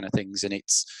and those kind of things. And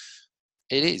it's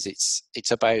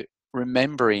about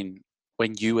remembering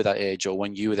when you were that age or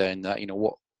when you were there, and that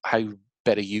how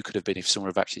better you could have been if someone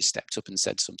had actually stepped up and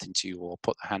said something to you or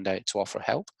put the hand out to offer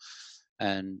help.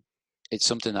 And it's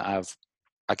something that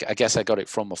I guess I got it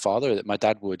from my father, that my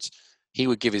dad would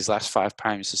give his last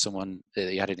 £5 to someone that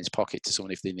he had in his pocket to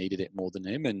someone if they needed it more than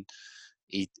him. And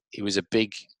he was a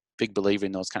big believer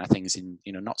in those kind of things, in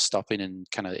not stopping and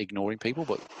kind of ignoring people,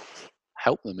 but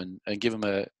help them and give them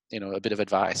a bit of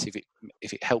advice.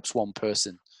 If it helps one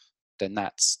person, then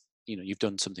that's you've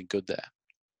done something good there.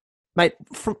 Mate,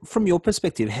 from your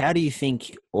perspective, how do you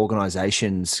think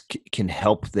organisations can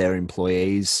help their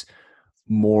employees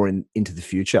more into the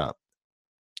future?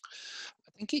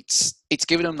 I think it's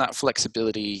giving them that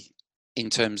flexibility in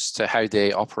terms to how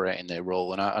they operate in their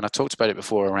role, and I talked about it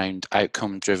before around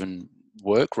outcome-driven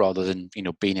work rather than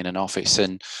being in an office.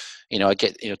 And I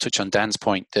get touch on Dan's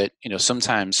point that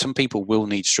sometimes some people will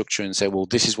need structure and say, well,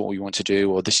 this is what we want to do,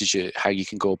 or this is how you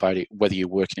can go about it, whether you're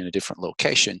working in a different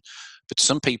location. but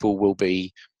some people will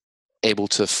be able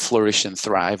to flourish and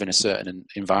thrive in a certain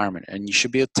environment, and you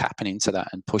should be tapping into that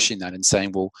and pushing that and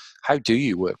saying, well, how do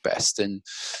you work best? And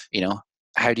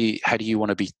how do you want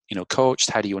to be coached?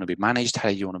 How do you want to be managed? How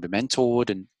do you want to be mentored?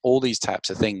 And all these types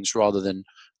of things, rather than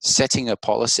setting a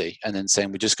policy and then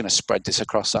saying we're just going to spread this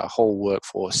across our whole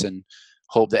workforce and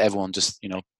hope that everyone just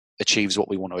achieves what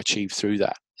we want to achieve through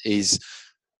that. Is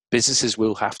businesses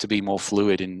will have to be more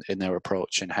fluid in their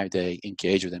approach and how they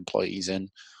engage with employees, and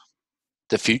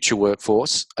the future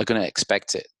workforce are going to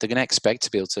expect it. They're going to expect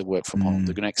to be able to work from home.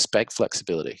 They're going to expect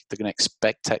flexibility. They're going to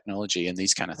expect technology and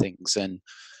these kind of things. And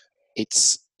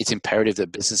it's imperative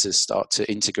that businesses start to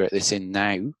integrate this in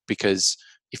now, because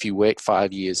if you wait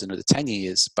 5 years, another 10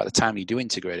 years, by the time you do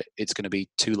integrate it, it's going to be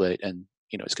too late, and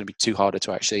it's going to be too harder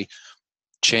to actually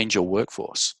change your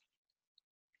workforce.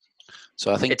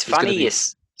 So I think it's funny.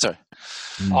 Sorry.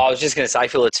 I was just going to say,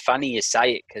 Phil, it's funny you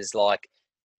say it, because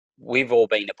we've all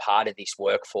been a part of this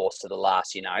workforce for the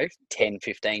last, 10,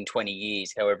 15, 20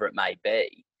 years, however it may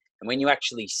be. And when you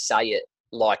actually say it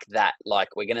like that, like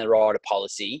we're going to write a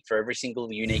policy for every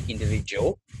single unique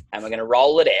individual and we're going to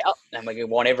roll it out and we're going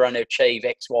to want everyone to achieve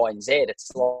X, Y, and Z.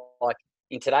 It's like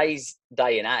in today's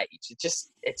day and age,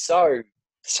 it's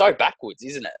so backwards,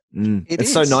 isn't it?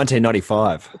 It's so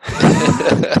 1995.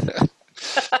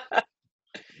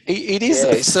 It is.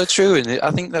 Yeah. It's so true. And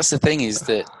I think that's the thing, is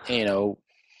that,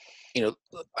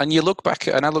 and you look back,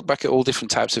 and I look back at all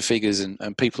different types of figures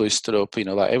and people who stood up,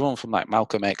 like everyone from like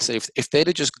Malcolm X, if they'd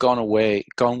have just gone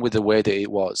with the way that it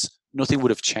was, nothing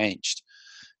would have changed,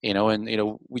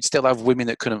 and, we'd still have women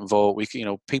that couldn't vote.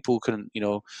 People couldn't,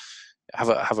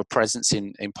 have a presence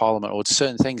in parliament or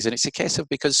certain things. And it's a case of,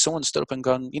 because someone stood up and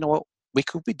gone, you know what, we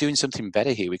could be doing something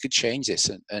better here. We could change this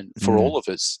and for all of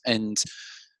us. And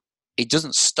it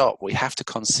doesn't stop. We have to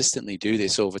consistently do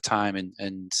this over time,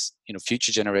 and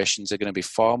future generations are going to be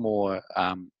far more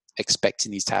expecting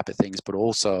these type of things. But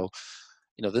also,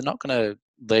 they're not going to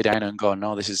lay down and go,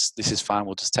 no, this is fine,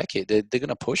 we'll just take it. They're going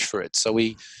to push for it. So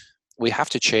we have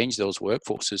to change those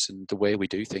workforces and the way we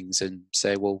do things, and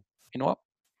say, well, you know what,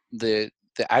 the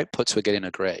outputs we're getting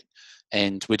are great,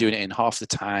 and we're doing it in half the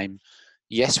time.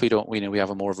 Yes, we have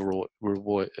a more of a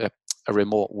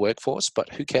remote workforce,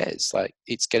 but who cares? Like,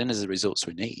 it's getting us the results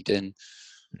we need, and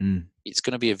it's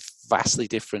going to be a vastly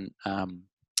different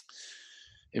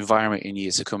environment in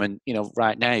years to come. And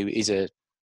right now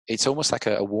it's almost like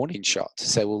a warning shot to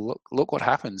say, well, look what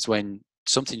happens when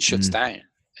something shuts down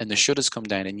and the shutters come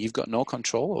down, and you've got no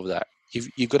control over that.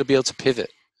 You've got to be able to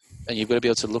pivot, and you've got to be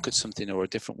able to look at something or a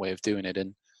different way of doing it.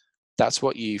 And that's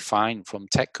what you find from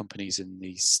tech companies and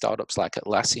these startups like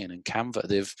Atlassian and Canva.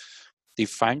 They've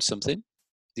found something,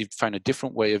 they've found a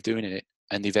different way of doing it,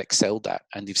 and they've excelled at,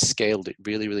 and they've scaled it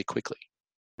really, really quickly.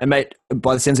 And mate,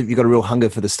 by the sense of, you've got a real hunger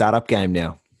for the startup game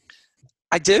now.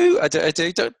 I do.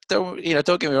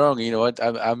 Don't get me wrong.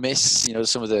 I miss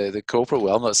some of the corporate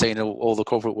world. I'm not saying all the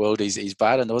corporate world is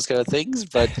bad and those kind of things,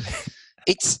 but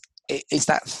it's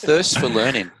that thirst for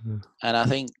learning. And I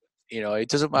think it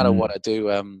doesn't matter what I do.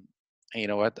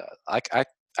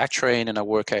 I train and I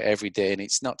work out every day, and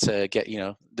it's not to get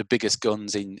the biggest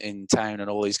guns in town and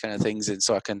all these kind of things, and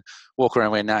so I can walk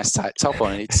around with a nice tight top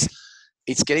on. And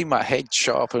it's getting my head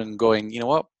sharp and going, you know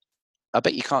what, I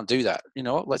bet you can't do that.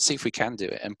 Let's see if we can do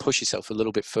it, and push yourself a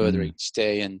little bit further each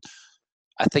day. And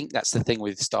I think that's the thing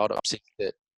with startups,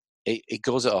 that it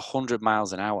goes at 100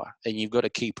 miles an hour, and you've got to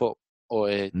keep up, or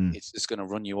it's just going to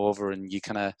run you over. And you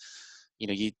kind of,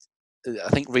 I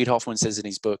think Reid Hoffman says in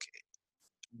his book,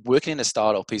 working in a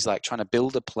startup is like trying to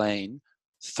build a plane,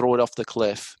 throw it off the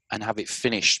cliff, and have it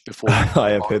finished before.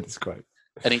 I have heard this quote.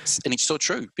 And it's so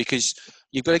true, because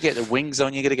you've got to get the wings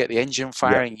on, you've got to get the engine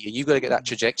firing, you've got to get that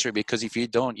trajectory, because if you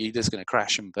don't, you're just going to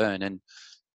crash and burn. And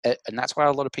that's why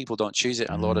a lot of people don't choose it,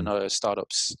 and a lot of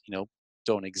startups,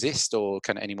 don't exist or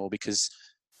kind of anymore, because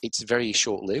it's very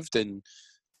short-lived. And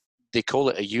they call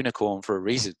it a unicorn for a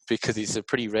reason, because it's a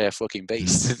pretty rare fucking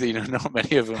beast. Not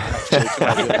many of them actually come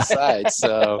out the other side.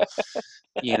 So,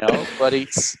 but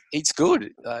it's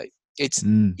good.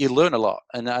 You learn a lot,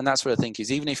 and that's what I think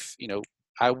is, even if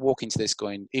I walk into this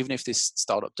going, even if this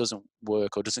startup doesn't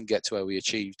work or doesn't get to where we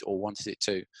achieved or wanted it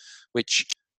to, which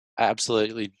I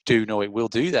absolutely do know it will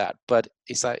do that, but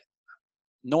it's like,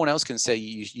 no one else can say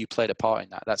you played a part in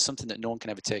that. That's something that no one can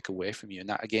ever take away from you. And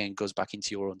that, again, goes back into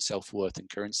your own self-worth and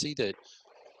currency, that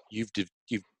you've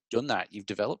done that, you've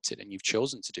developed it, and you've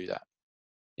chosen to do that.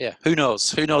 Yeah. Who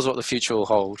knows what the future will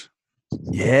hold.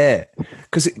 Yeah.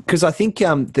 Because I think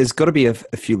there's got to be a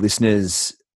few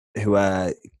listeners who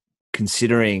are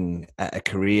considering a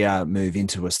career move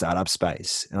into a startup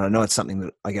space, and I know it's something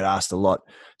that I get asked a lot,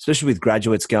 especially with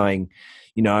graduates going,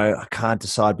 I can't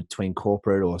decide between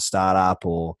corporate or startup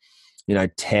or,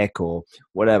 tech or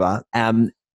whatever.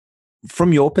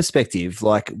 From your perspective,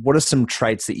 like, what are some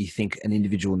traits that you think an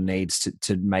individual needs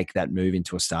to make that move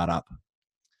into a startup?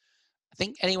 I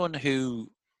think anyone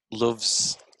who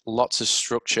loves lots of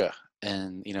structure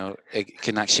and it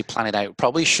can actually plan it out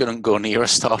probably shouldn't go near a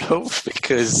startup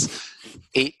because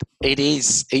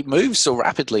it moves so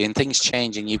rapidly and things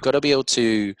change, and you've got to be able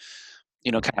to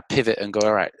kind of pivot and go,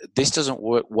 all right, this doesn't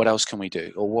work, what else can we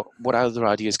do, or what other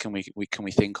ideas can we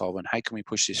think of, and how can we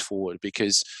push this forward?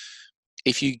 Because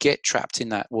if you get trapped in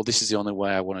that, well, this is the only way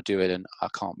I want to do it and I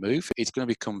can't move, it's going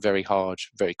to become very hard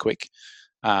very quick.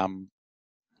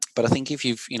 But I think if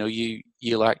you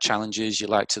like challenges, you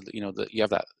like to, that you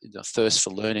have that thirst for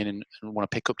learning and want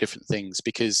to pick up different things,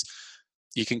 because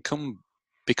you can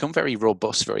become very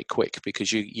robust very quick,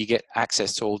 because you get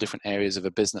access to all different areas of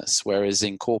a business. Whereas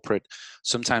in corporate,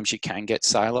 sometimes you can get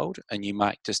siloed and you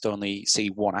might just only see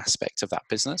one aspect of that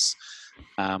business.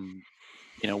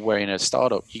 Where in a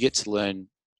startup, you get to learn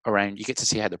around, you get to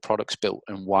see how the product's built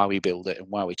and why we build it and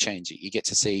why we change it. You get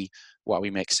to see why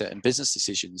we make certain business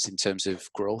decisions in terms of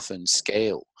growth and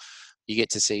scale. You get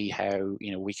to see how,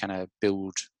 we kind of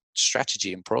build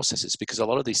strategy and processes, because a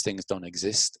lot of these things don't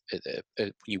exist.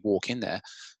 When you walk in there,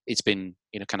 it's been,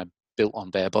 kind of built on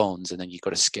bare bones, and then you've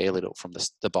got to scale it up from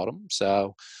the bottom.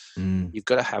 So you've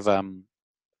got to have,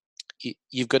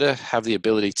 you've got to have the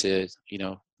ability to,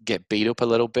 get beat up a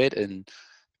little bit and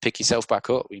pick yourself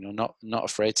back up, not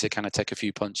afraid to kind of take a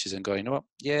few punches and go, what,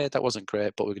 yeah, that wasn't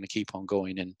great, but we're going to keep on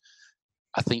going. And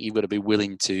I think you've got to be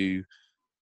willing to,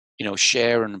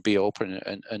 share and be open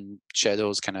and share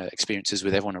those kind of experiences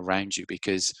with everyone around you,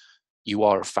 because you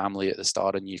are a family at the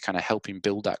start and you're kind of helping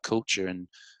build that culture, and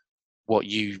what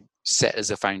you set as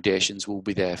the foundations will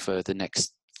be there for the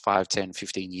next 5, 10,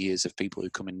 15 years of people who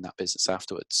come in that business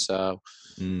afterwards. So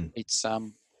it's,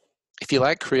 if you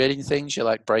like creating things, you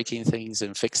like breaking things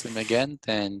and fix them again,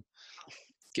 then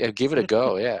give it a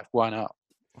go. Yeah, why not?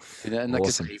 And like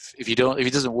Awesome. I say, if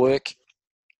it doesn't work,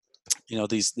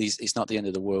 these it's not the end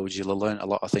of the world. You'll learn a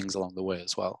lot of things along the way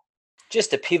as well.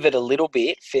 Just to pivot a little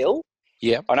bit, Phil.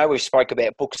 Yeah. I know we've spoke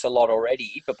about books a lot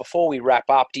already, but before we wrap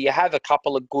up, do you have a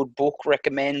couple of good book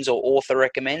recommends or author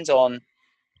recommends on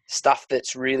stuff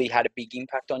that's really had a big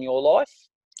impact on your life?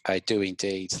 I do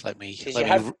indeed.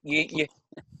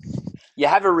 You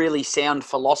have a really sound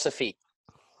philosophy.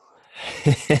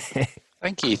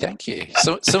 Thank you.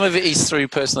 So some of it is through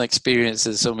personal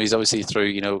experiences. Some is obviously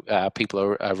through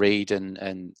people I read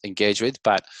and engage with.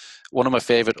 But one of my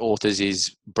favorite authors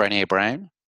is Brené Brown.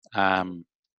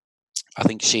 I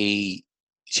think she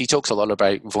talks a lot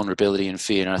about vulnerability and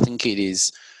fear, and I think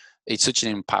it's such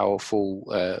an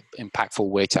impactful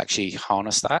way to actually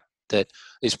harness that. That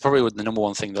is probably the number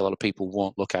one thing that a lot of people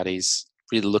won't look at, is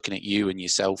really looking at you and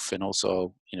yourself, and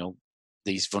also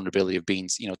these vulnerability of being,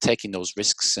 taking those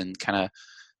risks and kind of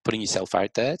putting yourself out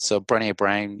there. So Brené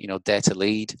Brown, Dare to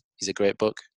Lead is a great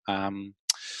book.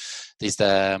 There's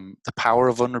the Power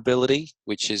of Vulnerability,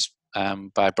 which is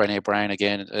by Brené Brown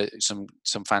again. Some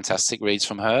fantastic reads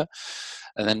from her,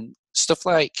 and then stuff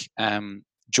like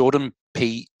Jordan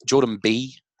B.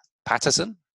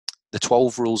 Patterson, The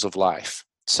 12 Rules of Life.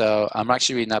 So I'm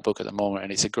actually reading that book at the moment,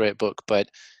 and it's a great book. But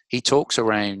he talks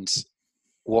around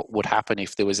what would happen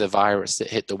if there was a virus that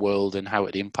hit the world and how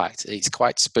it impact. It's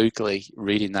quite spookily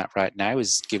reading that right now,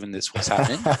 is given this what's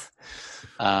happening.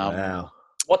 Wow.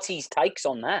 What's his takes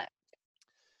on that?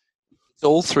 It's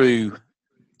all through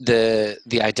the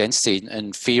identity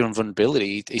and fear and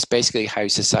vulnerability. Is basically how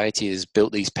society has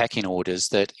built these pecking orders.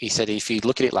 That he said, if you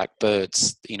look at it like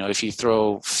birds, if you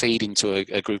throw feed into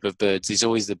a group of birds, there's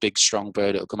always the big strong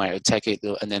bird that will come out and take it,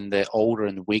 and then the older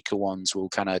and the weaker ones will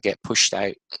kind of get pushed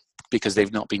out, because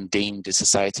they've not been deemed as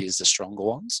society as the stronger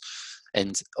ones,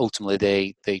 and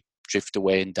ultimately they drift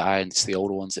away and die, and it's the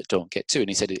older ones that don't get to. And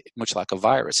he said, much like a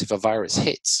virus, if a virus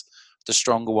hits, the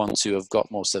stronger ones who have got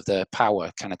most of their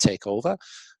power kind of take over,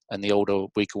 and the older,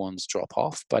 weaker ones drop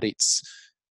off. But it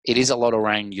is a lot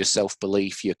around your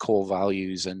self-belief, your core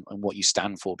values, and what you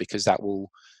stand for, because that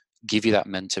will give you that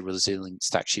mental resilience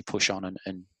to actually push on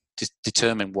and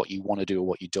determine what you want to do or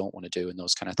what you don't want to do, and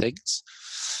those kind of things.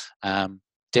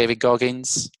 David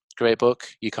Goggins, great book,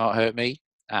 You Can't Hurt Me.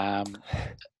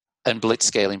 And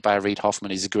Blitzscaling by Reid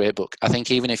Hoffman is a great book. I think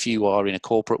even if you are in a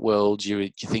corporate world, you're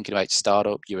thinking about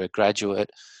startup, you're a graduate,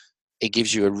 it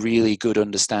gives you a really good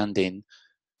understanding,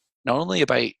 not only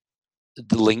about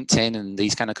the LinkedIn and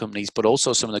these kind of companies, but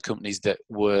also some of the companies that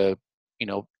were,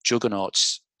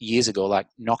 juggernauts years ago, like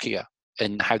Nokia,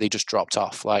 and how they just dropped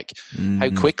off, like how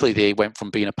quickly they went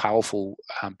from being a powerful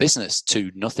business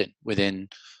to nothing within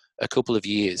a couple of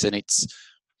years. And it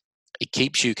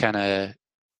keeps you kind of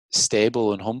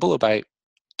stable and humble about,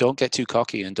 don't get too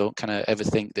cocky, and don't kind of ever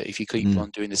think that if you keep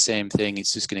on doing the same thing,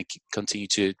 it's just going to continue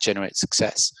to generate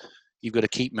success. You've got to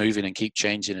keep moving and keep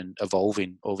changing and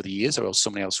evolving over the years, or else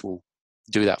somebody else will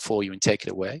do that for you and take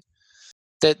it away.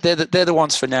 They're the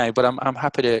ones for now, but I'm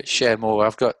happy to share more.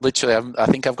 I've got literally, I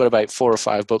think I've got about 4 or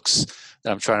 5 books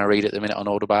that I'm trying to read at the minute on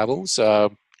Audible.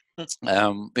 So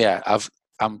yeah,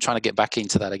 I'm trying to get back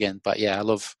into that again. But yeah, I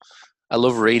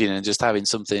love reading and just having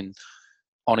something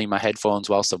on in my headphones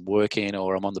whilst I'm working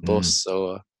or I'm on the bus.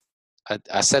 So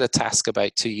I set a task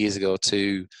about 2 years ago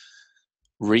to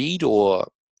read or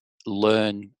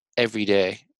learn every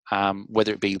day,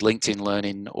 whether it be LinkedIn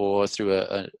Learning or through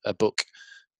a book.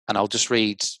 And I'll just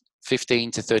read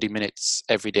 15 to 30 minutes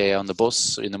every day on the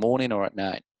bus in the morning or at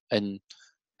night. And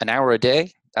an hour a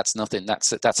day, that's nothing.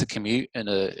 That's a commute and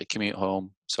a commute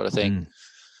home sort of thing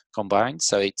combined.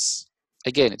 So it's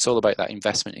all about that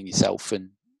investment in yourself,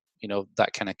 and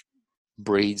that kind of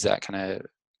breeds that kind of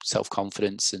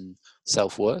self-confidence and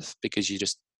self-worth, because you're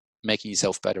just making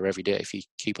yourself better every day if you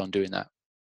keep on doing that.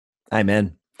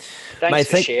 Amen. Thanks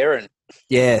for sharing.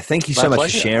 Yeah, thank you so much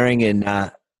pleasure. for sharing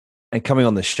and coming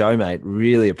on the show, mate.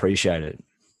 Really appreciate it.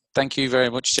 Thank you very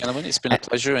much, gentlemen. It's been a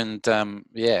pleasure, and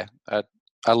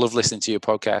I love listening to your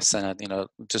podcast, and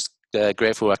just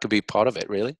grateful I could be part of it.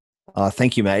 Really.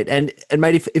 Thank you, mate. And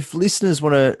mate, if listeners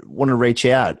want to reach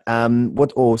out,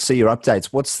 or see your updates,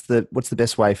 what's the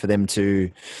best way for them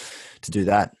to do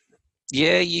that?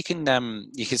 Yeah, you can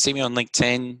see me on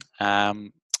LinkedIn.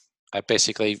 I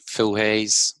basically Phil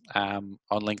Hayes on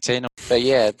LinkedIn. But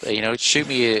yeah, shoot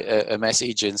me a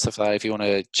message and stuff like that if you want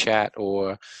to chat,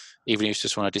 or even if you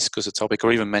just want to discuss a topic,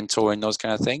 or even mentoring, those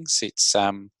kind of things. It's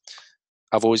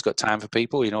I've always got time for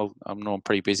people. I'm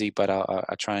pretty busy, but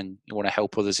I try and want to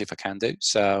help others if I can do.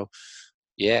 So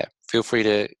yeah, feel free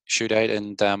to shoot out,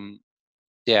 and I'm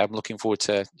looking forward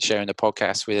to sharing the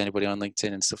podcast with anybody on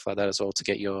LinkedIn and stuff like that as well, to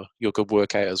get your good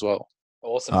work out as well.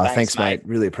 Awesome. Thanks, mate.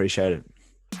 Really appreciate it.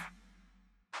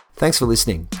 Thanks for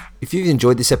listening. If you've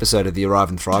enjoyed this episode of the Arrive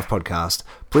and Thrive podcast,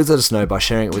 please let us know by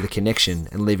sharing it with a connection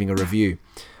and leaving a review.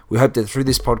 We hope that through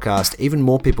this podcast, even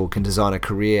more people can design a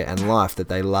career and life that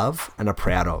they love and are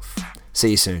proud of. See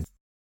you soon.